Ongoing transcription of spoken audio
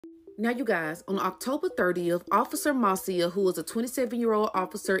Now, you guys, on October 30th, Officer Masia, who was a 27-year-old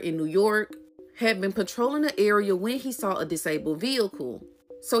officer in New York, had been patrolling the area when he saw a disabled vehicle.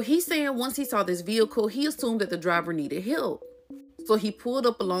 So he's saying once he saw this vehicle, he assumed that the driver needed help. So he pulled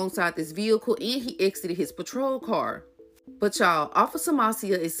up alongside this vehicle and he exited his patrol car. But y'all, Officer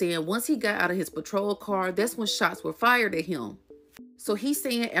Masia is saying once he got out of his patrol car, that's when shots were fired at him. So he's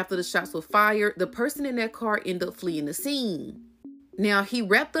saying after the shots were fired, the person in that car ended up fleeing the scene. Now, he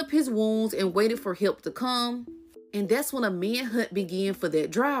wrapped up his wounds and waited for help to come, and that's when a manhunt began for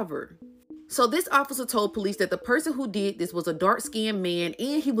that driver. So this officer told police that the person who did this was a dark-skinned man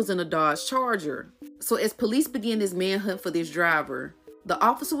and he was in a Dodge Charger. So as police began this manhunt for this driver, the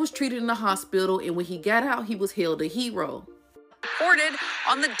officer was treated in the hospital, and when he got out, he was hailed a hero. Reported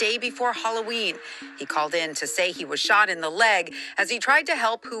on the day before Halloween. He called in to say he was shot in the leg as he tried to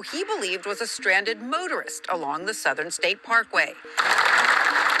help who he believed was a stranded motorist along the Southern State Parkway.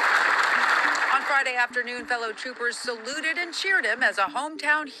 On Friday afternoon, fellow troopers saluted and cheered him as a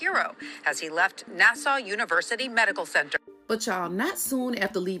hometown hero as he left Nassau University Medical Center. But y'all, not soon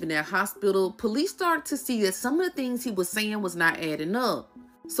after leaving that hospital, police started to see that some of the things he was saying was not adding up.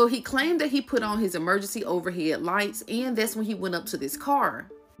 So he claimed that he put on his emergency overhead lights, and that's when he went up to this car.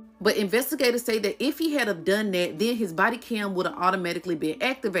 But investigators say that if he had have done that, then his body cam would have automatically been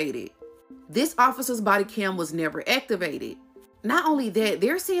activated. This officer's body cam was never activated. Not only that,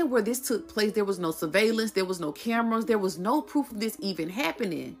 they're saying where this took place, there was no surveillance, there was no cameras, there was no proof of this even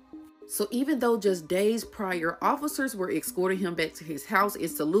happening. So even though just days prior, officers were escorting him back to his house and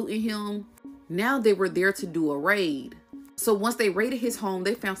saluting him, now they were there to do a raid. So once they raided his home,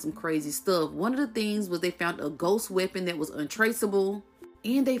 they found some crazy stuff. One of the things was they found a ghost weapon that was untraceable,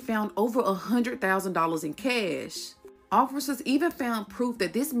 and they found over $100,000 in cash. Officers even found proof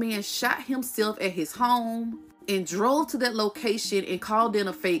that this man shot himself at his home and drove to that location and called in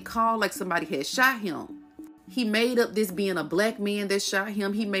a fake call like somebody had shot him. He made up this being a black man that shot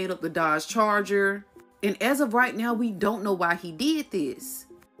him. He made up the Dodge Charger. And as of right now, we don't know why he did this.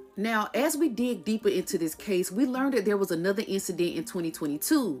 Now, as we dig deeper into this case, we learned that there was another incident in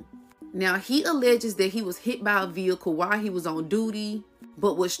 2022. Now, he alleges that he was hit by a vehicle while he was on duty.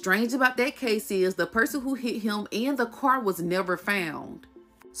 But what's strange about that case is the person who hit him and the car was never found.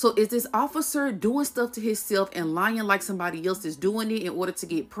 So is this officer doing stuff to himself and lying like somebody else is doing it in order to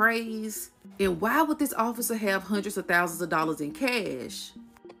get praise? And why would this officer have hundreds of thousands of dollars in cash?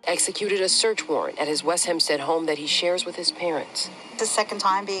 Executed a search warrant at his West Hempstead home that he shares with his parents. The second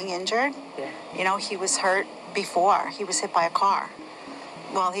time being injured, you know, he was hurt before. He was hit by a car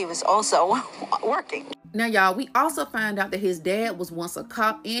while he was also working. Now, y'all, we also find out that his dad was once a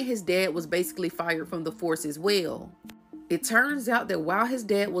cop and his dad was basically fired from the force as well. It turns out that while his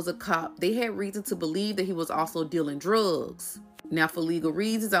dad was a cop, they had reason to believe that he was also dealing drugs. Now, for legal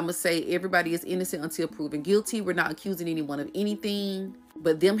reasons, I'm going to say everybody is innocent until proven guilty. We're not accusing anyone of anything.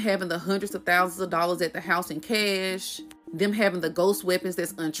 But them having the hundreds of thousands of dollars at the house in cash, them having the ghost weapons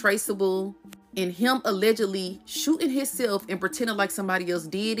that's untraceable, and him allegedly shooting himself and pretending like somebody else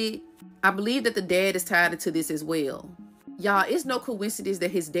did it, I believe that the dad is tied into this as well. Y'all, it's no coincidence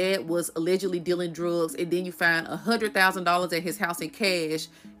that his dad was allegedly dealing drugs and then you find $100,000 at his house in cash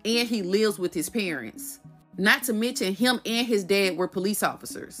and he lives with his parents. Not to mention him and his dad were police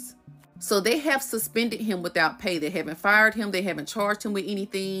officers. So they have suspended him without pay. They haven't fired him. They haven't charged him with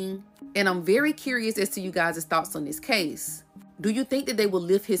anything. And I'm very curious as to you guys' thoughts on this case. Do you think that they will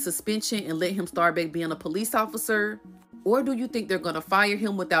lift his suspension and let him start back being a police officer? Or do you think they're going to fire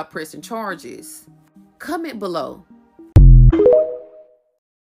him without pressing charges? Comment below.